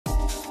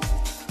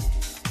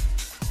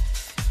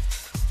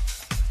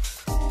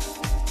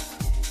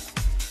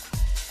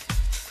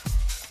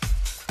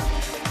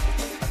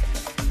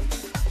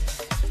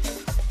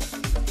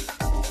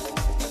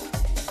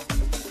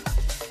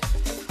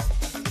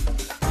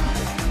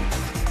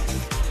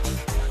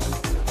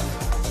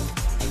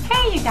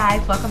Hey you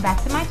guys, welcome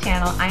back to my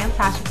channel. I am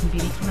Tasha from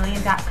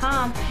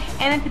BeautyChameleon.com,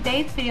 and in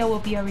today's video will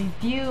be a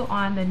review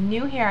on the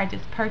new hair I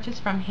just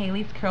purchased from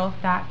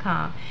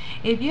Halley'sCurls.com.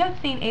 If you have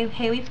seen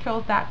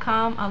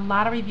Halley'sCurls.com, a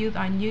lot of reviews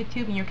on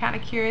YouTube, and you're kind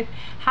of curious,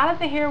 how does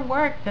the hair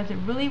work? Does it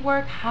really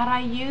work? How do I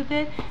use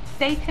it?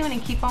 Stay tuned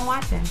and keep on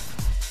watching.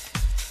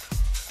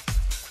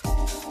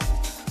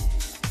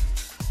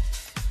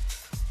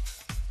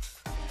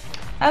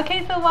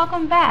 Okay, so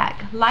welcome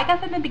back. Like I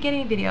said in the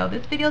beginning of the video,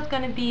 this video is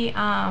going to be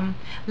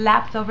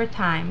lapsed over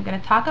time. I'm going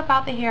to talk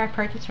about the hair I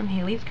purchased from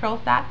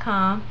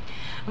Halley'sCurls.com.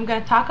 I'm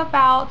going to talk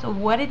about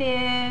what it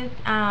is,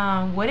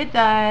 what it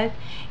does,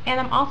 and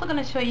I'm also going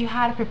to show you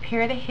how to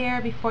prepare the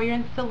hair before your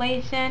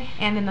installation,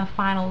 and then the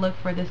final look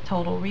for this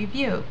total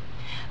review.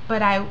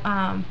 But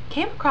I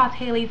came across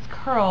Halleys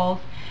Curls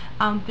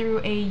through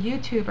a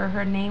YouTuber.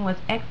 Her name was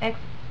XX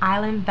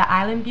the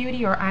Island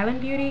Beauty, or Island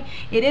Beauty.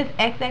 It is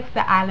XX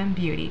the Island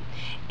Beauty.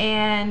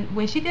 And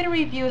when she did a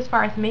review as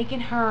far as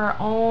making her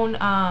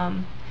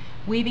own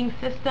weaving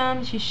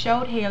system, she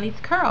showed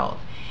Halleys Curls.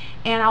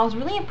 And I was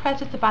really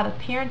impressed just about the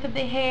appearance of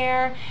the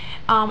hair,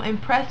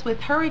 impressed with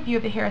her review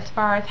of the hair as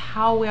far as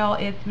how well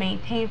it's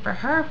maintained for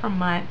her for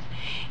months,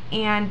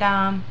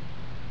 and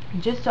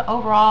just the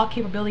overall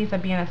capabilities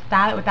of being a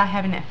stylist without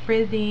having that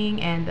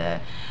frizzing and the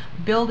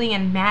building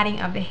and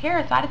matting of the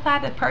hair. So I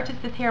decided to purchase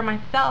this hair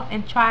myself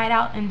and try it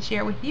out and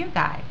share with you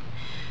guys.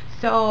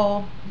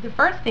 So the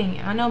first thing,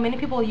 I know many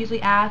people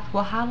usually ask,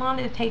 well, how long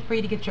did it take for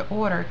you to get your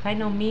order? Because I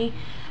know me,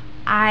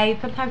 I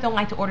sometimes don't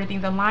like to order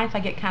things online, so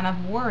I get kind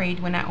of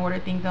worried when I order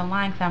things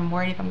online, because I'm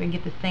worried if I'm going to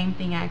get the same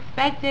thing I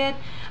expected.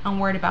 I'm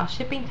worried about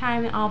shipping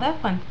time and all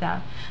that fun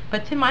stuff.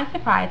 But to my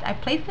surprise, I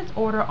placed this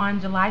order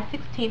on July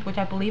 16th, which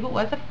I believe it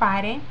was a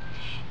Friday.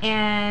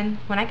 And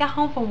when I got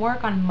home from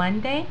work on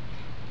Monday,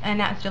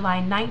 and that's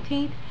July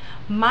 19th,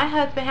 my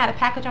husband had a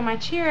package on my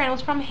chair, and it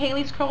was from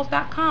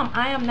Halley'sCurls.com.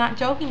 I am not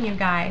joking, you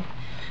guys.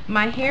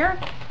 My hair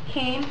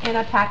came in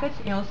a package.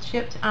 It was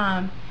shipped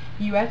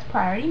U.S.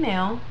 priority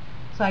mail.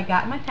 So I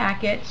got my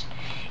package,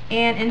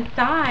 and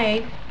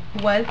inside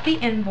was the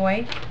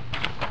invoice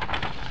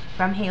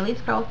from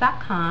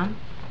Halley'sCurls.com,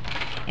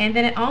 and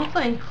then it also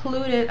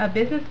included a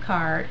business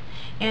card.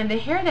 And the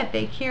hair that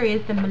they carry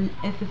is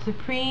the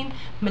Supreme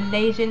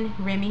Malaysian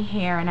Remi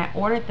hair, and I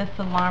ordered the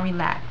Salon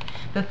Relax.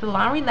 The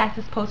Salon Relax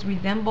is supposed to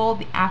resemble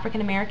the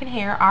African American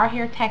hair, our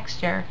hair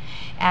texture,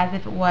 as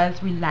if it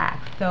was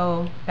relaxed.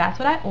 So that's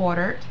what I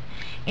ordered.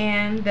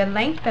 And the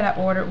length that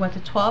I ordered was a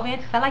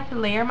 12-inch, because I like to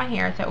layer my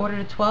hair, so I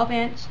ordered a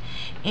 12-inch.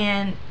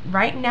 And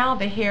right now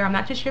the hair, I'm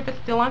not too sure if it's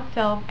still on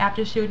sale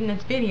after shooting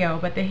this video,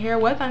 but the hair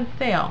was on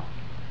sale.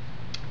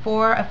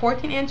 For a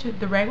 14-inch,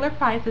 the regular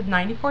price is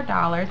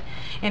 $94,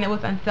 and it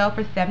was on sale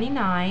for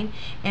 $79.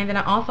 And then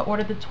I also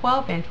ordered the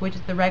 12-inch, which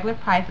is the regular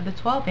price of the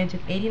 12-inch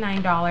is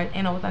 $89,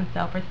 and it was on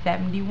sale for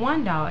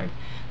 $71.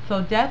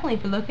 So definitely,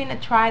 if you're looking to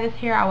try this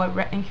hair, I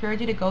would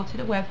encourage you to go to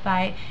the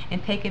website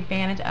and take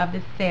advantage of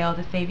this sale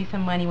to save you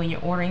some money when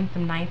you're ordering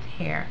some nice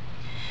hair.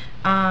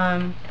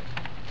 I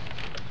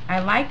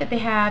like that they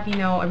have, you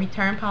know, a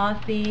return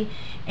policy,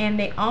 and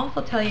they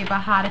also tell you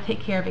about how to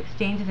take care of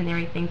exchanges and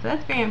everything. So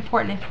that's very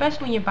important,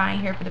 especially when you're buying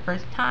hair for the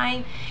first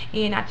time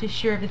and you're not too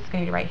sure if this is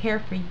going to be the right hair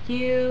for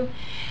you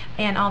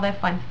and all that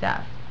fun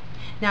stuff.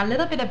 Now a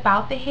little bit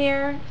about the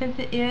hair. Since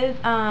it is,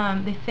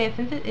 they said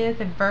since it is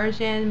a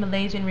virgin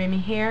Malaysian Remi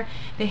hair,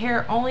 the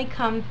hair only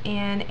comes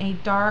in a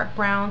dark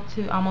brown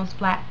to almost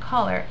black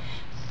color.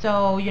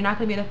 So you're not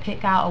going to be able to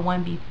pick out a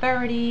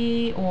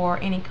 1B30 or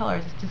any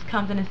colors. It just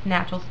comes in its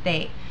natural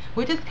state,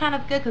 which is kind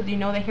of good because you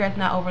know the hair is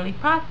not overly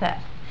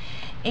processed.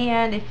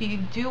 And if you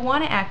do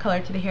want to add color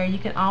to the hair, you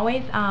can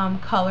always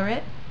color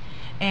it.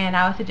 And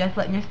I would suggest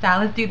letting your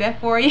stylist do that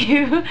for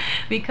you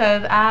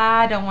because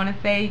I don't want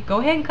to say go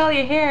ahead and color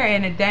your hair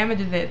and it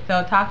damages it.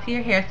 So talk to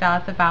your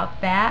hairstylist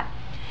about that.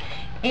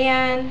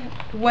 And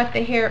what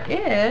the hair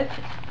is,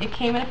 it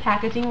came in a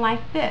packaging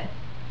like this.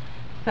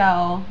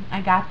 So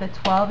I got the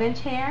 12-inch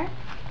hair.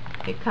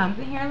 It comes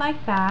in here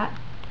like that.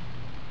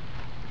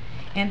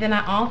 And then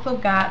I also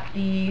got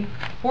the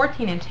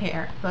 14-inch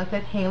hair. So it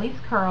says Halleys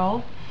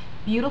Curls.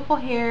 Beautiful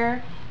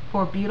hair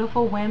for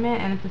beautiful women,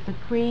 and it's a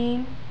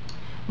Supreme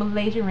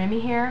Malaysian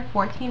Remi hair,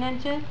 14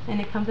 inches, and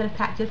it comes in a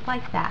pack just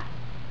like that.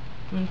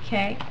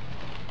 Okay.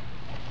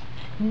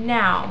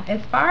 Now,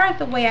 as far as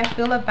the way I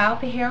feel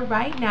about the hair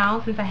right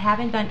now, since I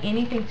haven't done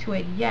anything to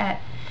it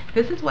yet,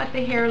 this is what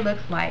the hair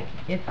looks like.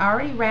 It's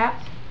already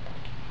wrapped.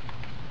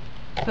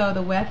 So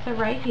the wefts are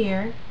right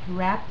here,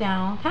 wrapped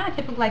down, kind of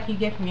typical like you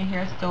get from your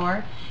hair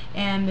store,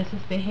 and this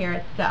is the hair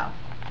itself.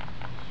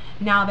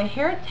 Now the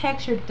hair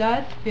texture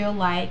does feel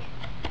like,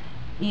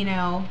 you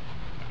know,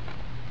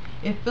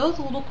 it feels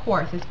a little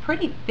coarse. It's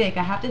pretty thick,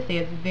 I have to say.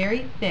 It's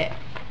very thick.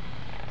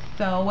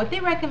 So what they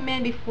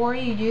recommend before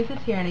you use this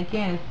hair, and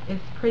again,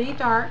 it's pretty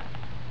dark,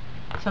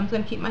 so I'm just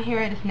going to keep my hair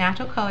at its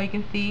natural color, you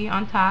can see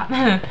on top,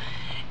 and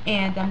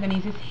I'm going to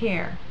use this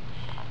hair.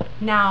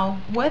 Now,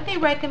 what they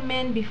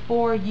recommend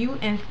before you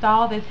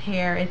install this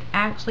hair is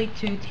actually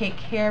to take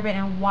care of it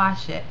and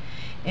wash it.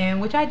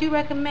 And which I do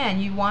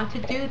recommend. You want to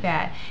do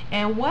that.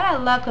 And what I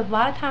love, because a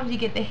lot of times you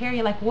get the hair,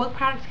 you're like, what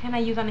products can I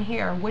use on the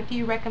hair? What do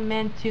you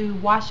recommend to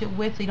wash it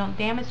with so you don't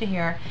damage your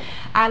hair?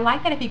 I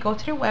like that if you go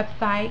to their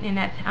website, and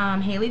that's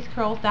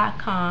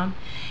Halley'sCurls.com,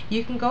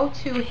 you can go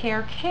to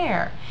Hair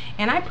Care.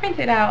 And I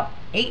printed out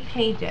 8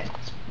 pages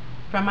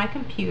from my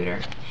computer,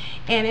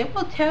 and it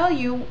will tell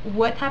you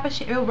what type of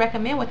it will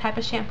recommend what type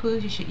of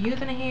shampoos you should use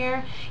in the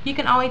hair. You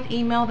can always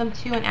email them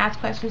too and ask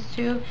questions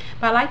too,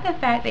 but I like the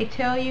fact they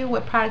tell you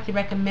what products they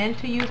recommend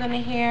to use on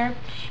the hair,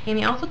 and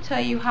they also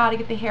tell you how to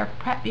get the hair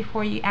prepped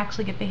before you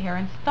actually get the hair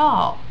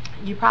installed.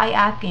 You're probably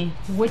asking,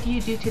 what do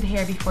you do to the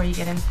hair before you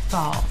get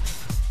installed?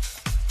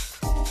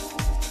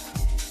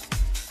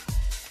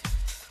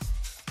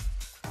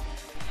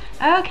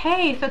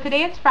 Okay, so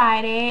today is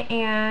Friday,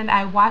 and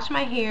I washed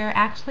my hair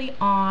actually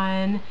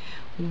on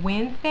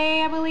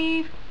Wednesday, I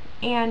believe.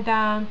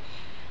 And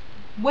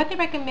what they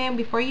recommend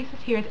before you use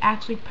this hair is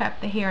actually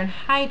prep the hair and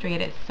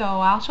hydrate it. So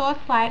I'll show a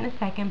slide in a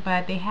second,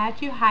 but they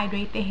had you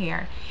hydrate the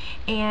hair.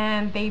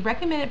 And they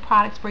recommended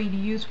products for you to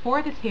use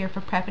for this hair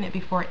for prepping it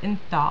before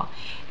install.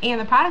 And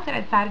the products that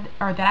I decided,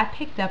 or that I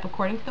picked up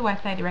according to the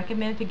website, they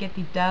recommended to get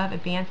the Dove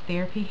Advanced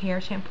Therapy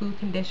Hair Shampoo,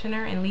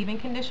 Conditioner, and Leave-In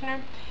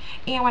Conditioner.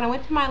 And when I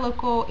went to my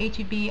local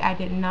HEB, I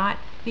did not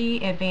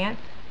see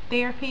Advanced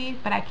Therapy,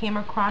 but I came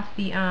across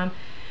the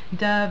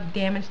Dove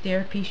Damage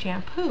Therapy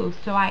Shampoo.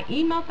 So I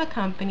emailed the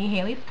company,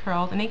 Halleys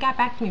Curls, and they got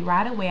back to me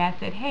right away. I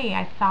said, hey,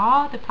 I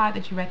saw the product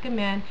that you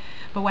recommend,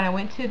 but when I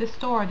went to the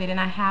store, they did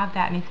not have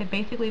that. And they said,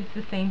 basically, it's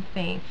the same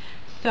thing.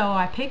 So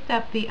I picked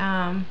up the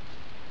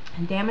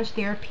Damage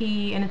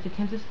Therapy, and it's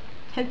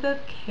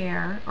intensive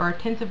care, or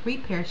intensive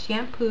repair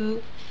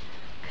shampoo,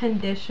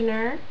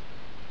 conditioner,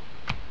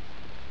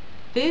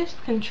 Frizz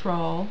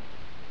control,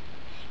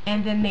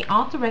 and then they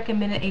also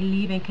recommended a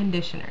leave-in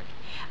conditioner.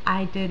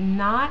 I did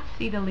not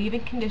see the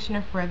leave-in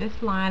conditioner for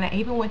this line. I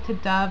even went to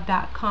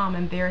Dove.com,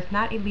 and there is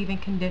not a leave-in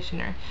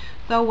conditioner.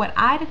 So what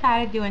I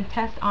decided to do and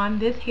test on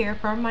this hair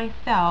for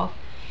myself,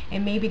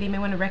 and maybe they may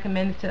want to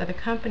recommend it to other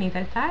companies,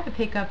 I decided to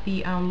pick up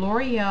the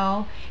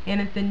L'Oreal, and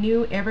it's the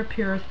new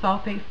Everpure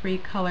sulfate-free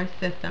color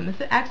system.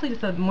 This is actually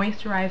just a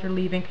moisturizer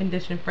leave-in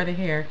conditioner for the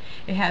hair.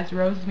 It has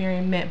rosemary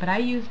and mint, but I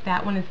used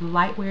that one. It's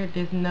lightweight.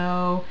 There's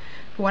no,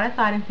 for what I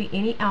saw, I didn't see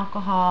any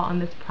alcohol on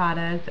this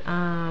product.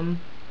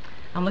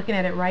 I'm looking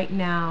at it right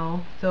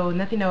now, so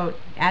nothing that would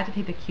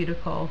agitate the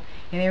cuticle,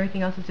 and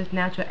everything else is just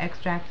natural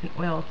extracts and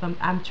oils. So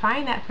I'm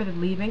trying that for the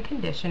leave-in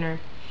conditioner.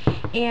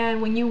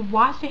 And when you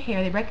wash your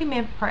hair, they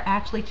recommend for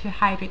actually to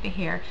hydrate the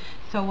hair.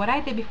 So what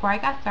I did before I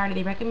got started,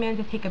 they recommend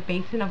to take a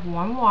basin of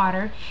warm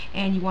water,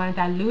 and you want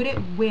to dilute it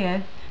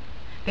with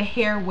the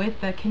hair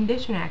with the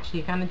conditioner.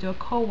 Actually, you're going to do a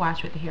cold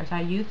wash with the hair. So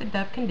I used the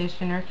Dove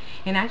conditioner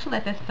and actually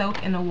let that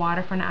soak in the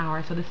water for an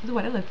hour. So this is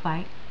what it looks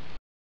like.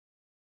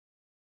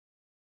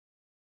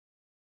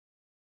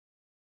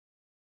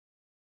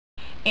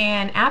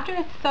 And after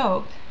it's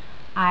soaked,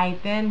 I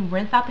then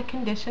rinsed out the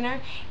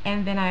conditioner,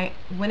 and then I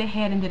went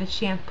ahead and did a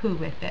shampoo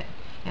with it,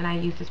 and I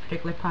used this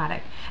particular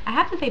product. I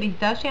have to say, these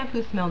Dove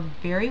shampoos smell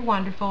very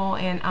wonderful,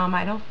 and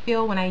I don't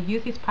feel when I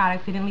use these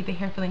products, they didn't leave the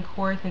hair feeling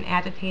coarse and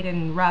agitated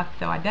and rough.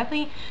 So I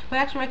definitely would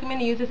actually recommend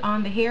to use this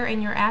on the hair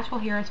and your actual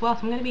hair as well.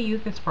 So I'm going to be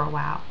using this for a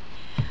while.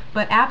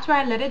 But after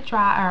I let it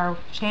dry or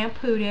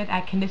shampooed it,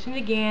 I conditioned it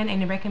again,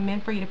 and they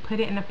recommend for you to put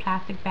it in a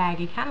plastic bag.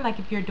 Kind of like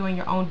if you're doing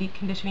your own deep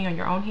conditioning on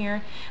your own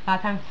hair. A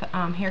lot of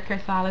times hair care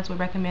stylists would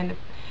recommend that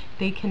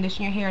they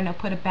condition your hair and they'll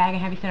put a bag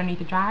and have you sit underneath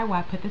the dryer. Well,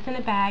 I put this in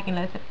a bag and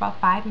let it sit for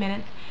about 5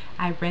 minutes.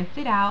 I rinsed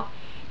it out,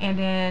 and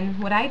then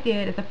what I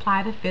did is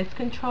apply the Frizz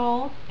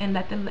control and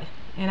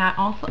I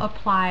also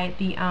applied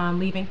the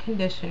leave-in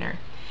conditioner.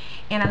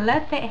 And I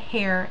let the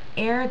hair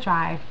air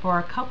dry for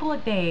a couple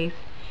of days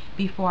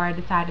before I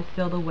decide to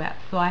seal the weft.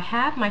 So I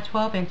have my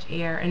 12-inch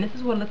air, and this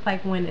is what it looks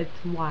like when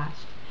it's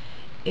washed.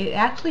 It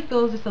actually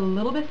feels just a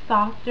little bit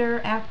softer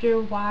after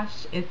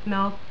wash. It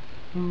smells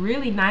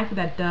really nice with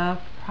that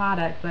Dove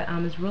product, but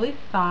it's really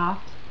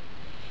soft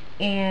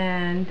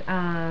and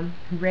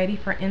ready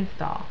for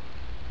install.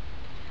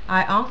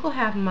 I also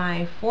have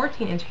my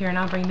 14-inch hair, and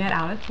I'll bring that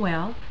out as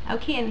well.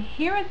 Okay, and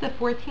here is the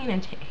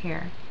 14-inch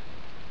hair.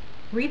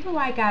 Reason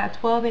why I got a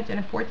 12-inch and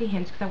a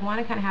 14-inch because I want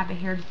to kind of have the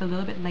hair just a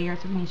little bit layered,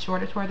 so it can be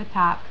shorter toward the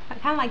top,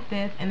 kind of like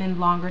this, and then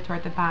longer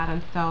toward the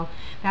bottom. So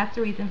that's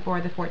the reason for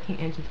the 14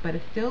 inches, but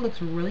it still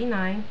looks really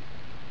nice.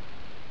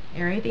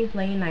 Everything's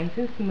laying nice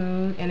and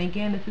smooth, and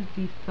again, this is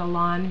the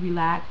Salon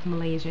Relaxed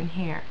Malaysian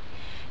hair.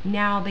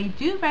 Now, they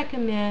do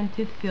recommend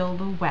to seal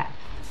the wefts.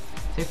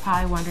 So you're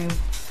probably wondering,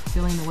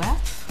 sealing the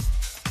wefts?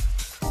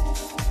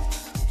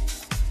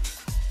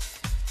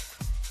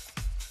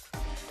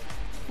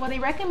 Well, they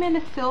recommend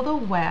to seal the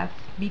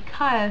wefts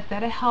because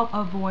that'll help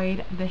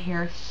avoid the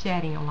hair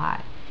shedding a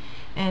lot.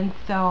 And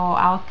so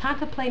I was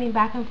contemplating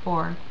back and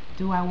forth,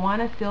 do I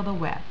want to seal the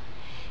wefts?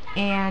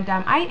 And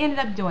I ended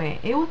up doing it.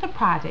 It was a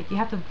project. You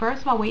have to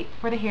first of all wait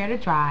for the hair to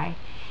dry,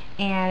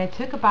 and it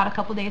took about a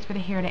couple days for the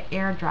hair to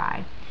air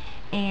dry.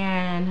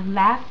 and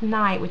last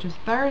night, which was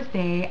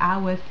Thursday, I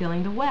was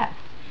sealing the wefts.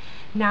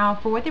 Now,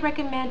 for what they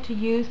recommend to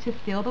use to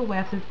seal the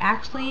wefts is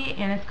actually,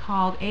 and it's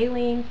called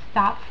Aleene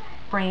Stop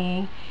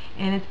Fraying,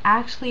 and it's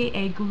actually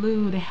a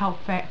glue to help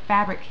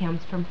fabric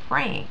hems from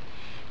fraying.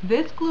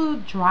 This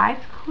glue dries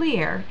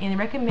clear, and they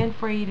recommend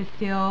for you to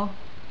seal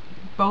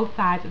both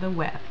sides of the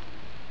wefts.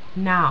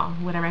 Now,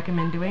 would I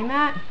recommend doing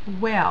that?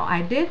 Well,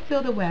 I did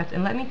seal the wefts,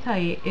 and let me tell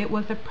you, it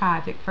was a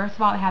project. First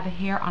of all, I had the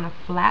hair on a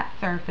flat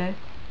surface,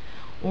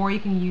 or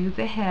you can use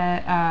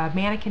a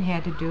mannequin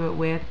head to do it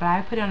with, but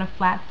I put it on a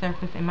flat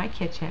surface in my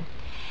kitchen,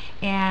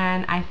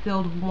 and I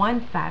sealed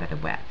one side of the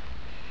wefts.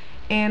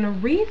 And the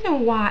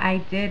reason why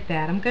I did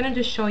that, I'm going to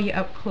just show you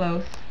up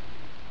close.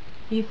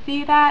 You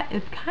see that?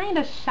 It's kind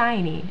of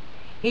shiny.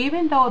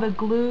 Even though the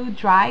glue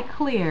dry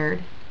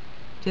cleared,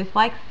 just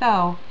like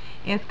so,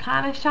 it's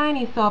kind of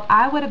shiny. So if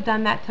I would have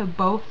done that to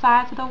both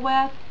sides of the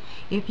weft,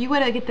 if you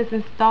would have get this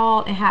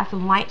installed and have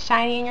some light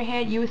shining in your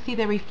head, you would see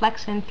the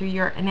reflection through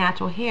your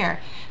natural hair.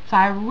 So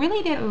I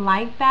really didn't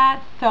like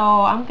that. So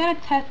I'm going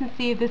to test and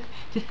see if this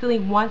just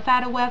sealing one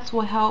side of wefts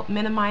will help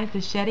minimize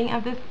the shedding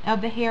of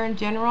the hair in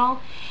general.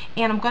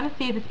 And I'm going to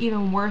see if it's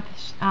even worth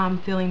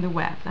sealing the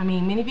wefts. I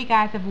mean, many of you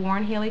guys have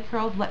worn Halleys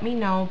Curls. Let me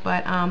know.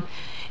 But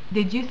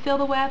did you seal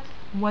the wefts?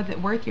 Was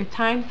it worth your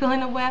time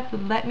sealing the wefts?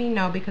 Let me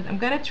know, because I'm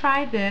going to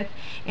try this,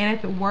 and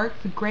if it works,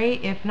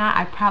 great. If not,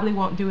 I probably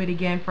won't do it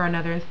again for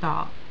another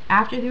install.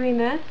 After doing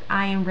this,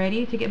 I am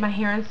ready to get my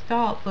hair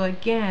installed. So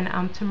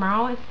again,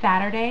 tomorrow is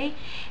Saturday,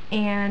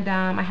 and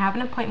I have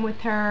an appointment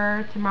with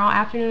her tomorrow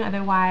afternoon.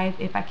 Otherwise,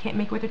 if I can't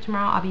make it with her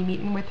tomorrow, I'll be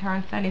meeting with her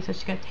on Sunday. So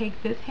she's going to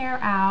take this hair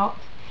out,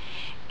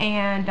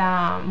 and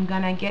I'm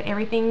gonna get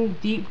everything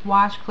deep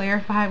wash,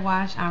 clarify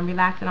wash,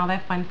 relax, and all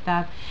that fun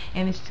stuff,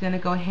 and then she's gonna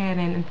go ahead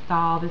and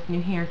install this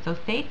new hair. So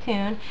stay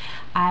tuned.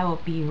 I will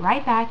be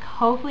right back.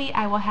 Hopefully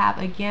I will have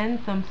again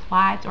some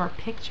slides or a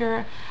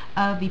picture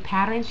of the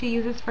pattern she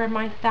uses for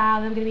my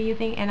style that I'm gonna be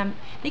using, and I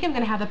think I'm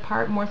gonna have the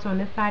part more so on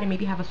this side and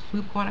maybe have a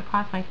swoop going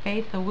across my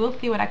face. So we'll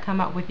see what I come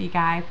up with, you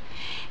guys,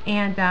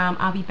 and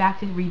I'll be back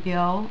to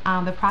reveal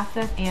the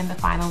process and the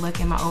final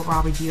look and my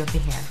overall review of the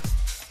hair.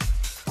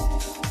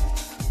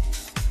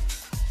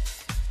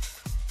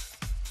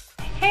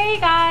 Hey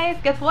guys,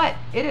 guess what?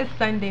 It is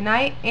Sunday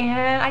night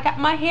and I got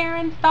my hair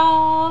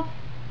installed.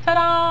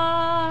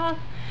 Ta-da!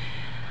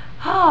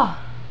 Oh,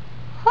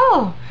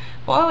 whew.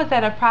 Boy, was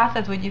that a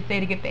process, would you say,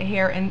 to get the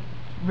hair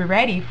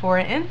ready for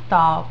an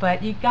install.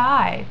 But you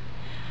guys,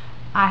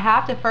 I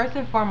have to first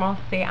and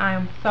foremost say I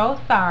am so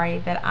sorry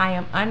that I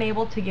am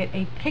unable to get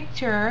a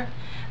picture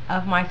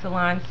of my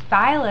salon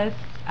stylist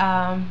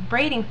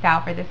braiding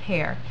style for this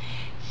hair.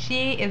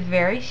 She is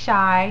very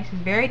shy. She's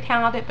very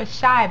talented but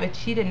shy, but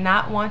she did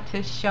not want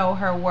to show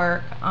her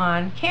work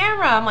on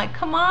camera. I'm like,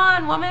 come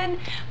on, woman.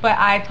 But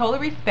I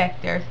totally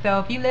respect her. So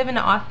if you live in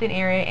the Austin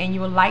area and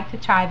you would like to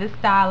try this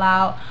style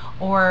out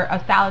or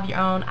a style of your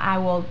own, I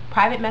will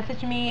private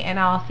message me and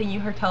I'll send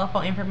you her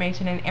telephone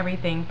information and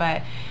everything.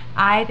 But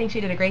I think she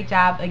did a great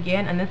job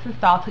again, and this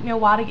install took me a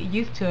while to get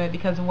used to it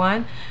because,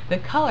 one, the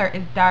color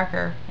is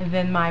darker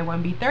than my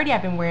 1B30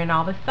 I've been wearing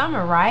all the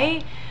summer,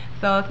 right?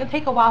 So it's going to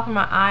take a while for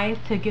my eyes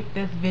to get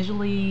this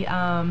visually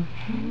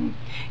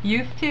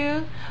used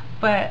to.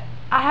 But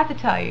I have to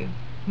tell you,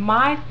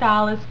 my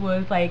stylist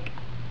was like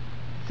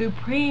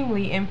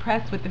supremely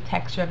impressed with the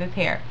texture of this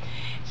hair.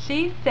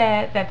 She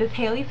said that this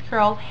Halleys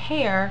Curls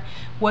hair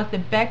was the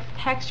best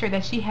texture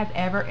that she has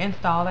ever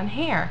installed in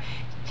hair.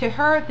 To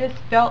her, this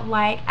felt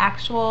like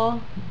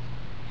actual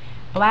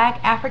black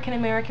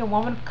African-American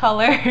woman of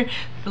color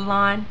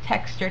salon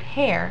textured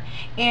hair.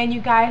 And you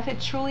guys, it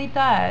truly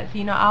does.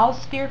 You know, I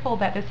was fearful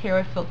that this hair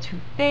would feel too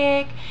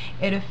thick,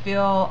 it would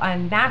feel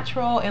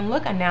unnatural and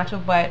look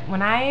unnatural, but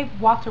when I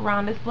walked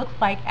around, this looks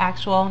like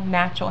actual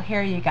natural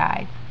hair, you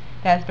guys,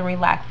 that's been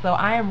relaxed. So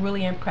I am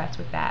really impressed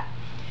with that.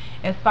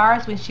 As far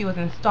as when she was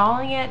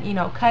installing it, you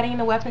know, cutting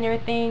the wefts and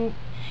everything,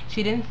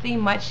 she didn't see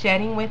much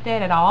shedding with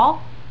it at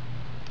all.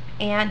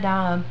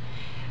 And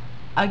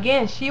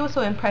again, she was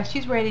so impressed.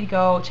 She's ready to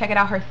go check it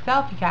out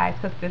herself, you guys,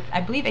 because this,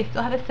 I believe they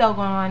still have a sale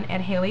going on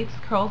at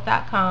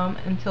HalleysCurls.com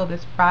until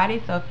this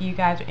Friday. So if you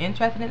guys are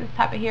interested in this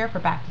type of hair for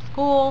back to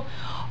school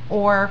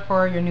or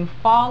for your new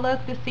fall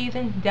look this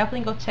season,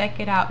 definitely go check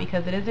it out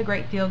because it is a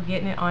great deal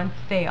getting it on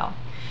sale.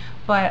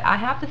 But I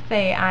have to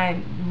say,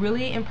 I'm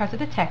really impressed with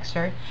the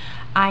texture.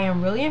 I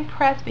am really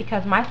impressed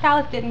because my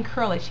stylist didn't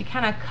curl it. She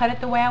kind of cut it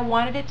the way I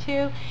wanted it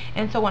to.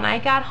 And so when I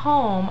got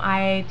home,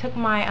 I took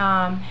my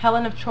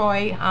Helen of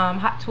Troy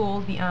Hot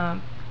Tools,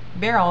 the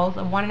barrels,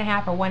 a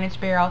 1.5 or 1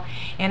 inch barrel,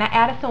 and I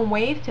added some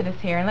waves to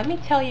this hair. And let me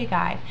tell you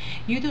guys,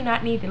 you do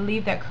not need to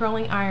leave that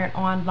curling iron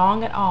on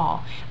long at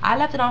all. I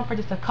left it on for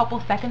just a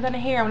couple seconds on the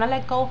hair. When I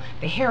let go,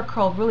 the hair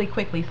curled really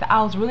quickly. So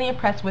I was really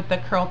impressed with the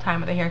curl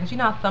time of the hair, because you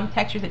know how some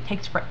textures it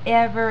takes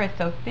forever, it's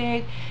so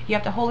thick, you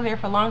have to hold it there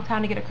for a long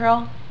time to get a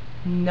curl.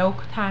 No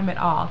time at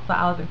all. So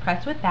I was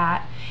impressed with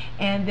that.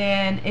 And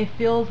then it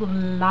feels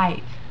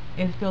light.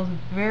 It feels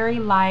very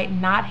light,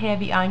 not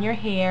heavy on your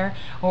hair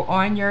or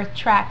on your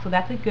track, so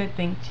that's a good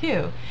thing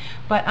too.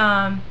 But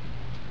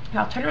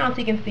I'll turn around so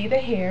you can see the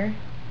hair.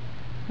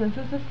 This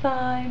is the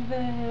side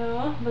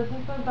view. This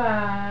is the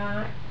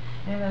back.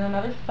 And then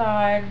another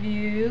side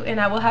view. And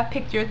I will have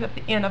pictures at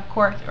the end, of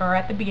course, or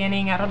at the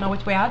beginning. I don't know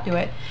which way I'll do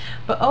it.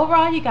 But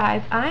overall, you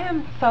guys, I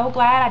am so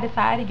glad I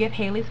decided to give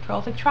Halleys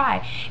Curls a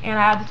try. And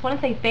I just want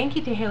to say thank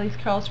you to Halleys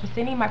Curls for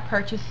sending my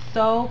purchase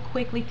so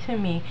quickly to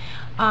me.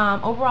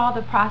 Overall,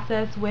 the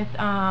process with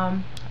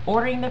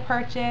ordering the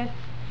purchase,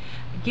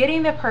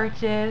 getting the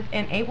purchase,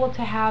 and able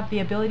to have the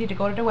ability to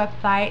go to the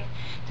website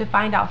to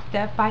find out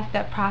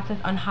step-by-step process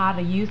on how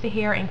to use the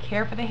hair and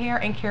care for the hair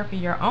and care for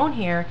your own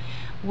hair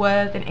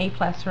was an A+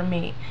 for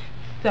me.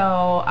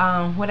 So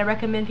would I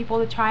recommend people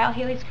to try out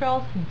Halleys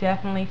Curls?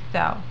 Definitely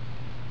so.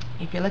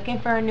 If you're looking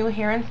for a new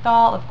hair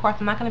install, of course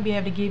I'm not going to be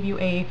able to give you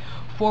a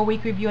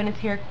 4-week review on this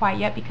hair quite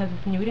yet because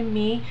it's new to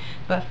me,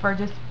 but for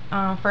just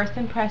first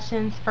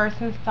impressions, first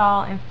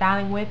install, and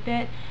styling with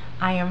it,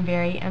 I am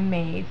very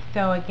amazed.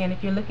 So again,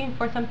 if you're looking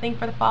for something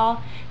for the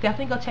fall,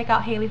 definitely go check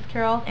out Halleys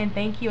Curls. And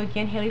thank you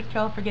again, Halleys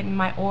Curls, for getting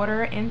my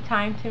order in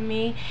time to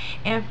me,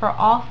 and for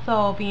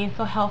also being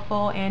so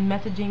helpful and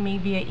messaging me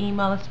via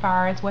email as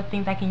far as what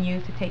things I can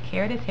use to take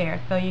care of this hair.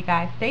 So you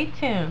guys, stay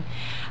tuned.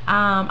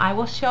 I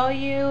will show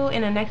you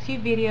in the next few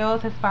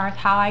videos as far as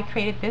how I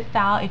created this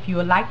style. If you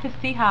would like to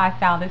see how I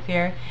style this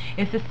hair,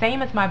 it's the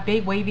same as my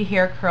big wavy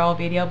hair curl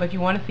video, but if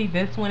you want to see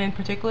this one in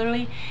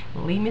particularly,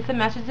 leave me some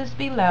messages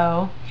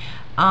below.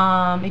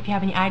 If you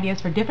have any ideas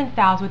for different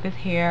styles with this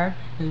hair,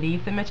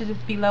 leave some messages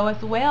below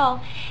as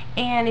well.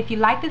 And if you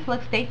like this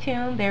look, stay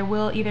tuned. There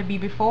will either be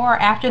before or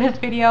after this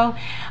video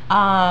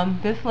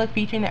this look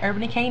featuring the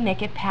Urban Decay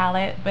Naked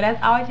palette. But as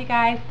always, you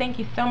guys, thank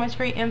you so much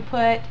for your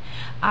input.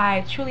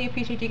 I truly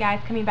appreciate you guys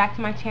coming back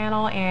to my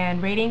channel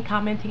and rating,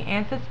 commenting,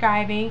 and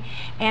subscribing.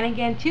 And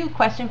again, too,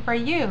 question for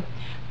you: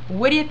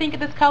 what do you think of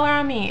this color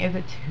on me? Is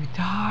it too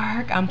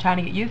dark? I'm trying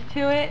to get used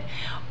to it.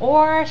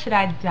 Or should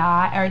I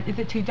dye? Or is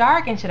it too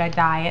dark and should I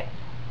dye it?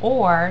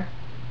 Or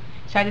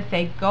should I just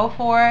say go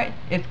for it?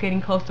 It's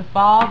getting close to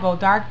fall. Go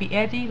dark, be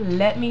edgy.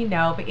 Let me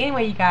know. But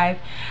anyway, you guys,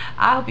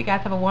 I hope you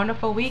guys have a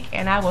wonderful week,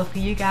 and I will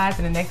see you guys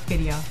in the next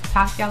video.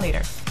 Talk to y'all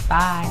later.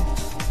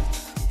 Bye.